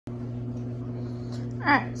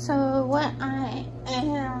Alright, so what I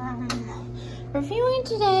am reviewing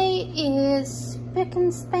today is Spic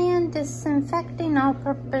and Span Disinfecting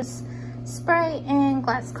All-Purpose Spray and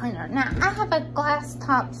Glass Cleaner. Now, I have a glass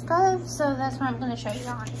top stove, so that's what I'm going to show you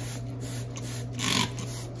on.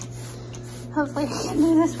 Hopefully I can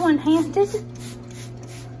do this one-handed.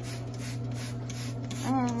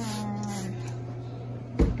 And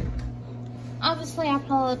obviously I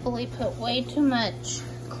probably put way too much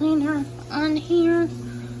cleaner on here,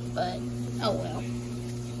 but oh well,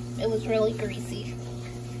 it was really greasy.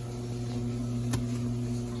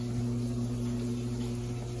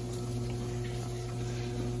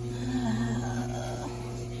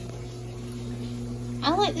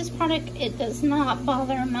 I like this product. It does not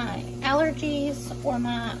bother my allergies or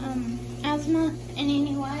my asthma in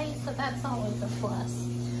any way, so that's always a plus.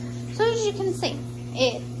 So as you can see,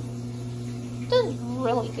 it does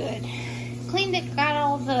really good. Cleaned it, got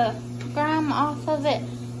all the grime off of it.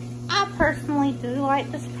 I personally do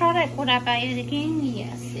like this product. Would I buy it again?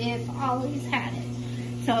 Yes, if Ollies had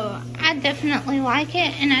it. So I definitely like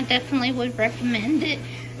it, and I definitely would recommend it.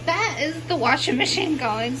 That is the washing machine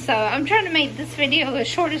going, so I'm trying to make this video as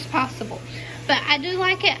short as possible. But I do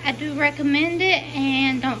like it, I do recommend it,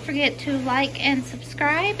 and don't forget to like and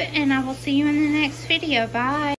subscribe, and I will see you in the next video. Bye.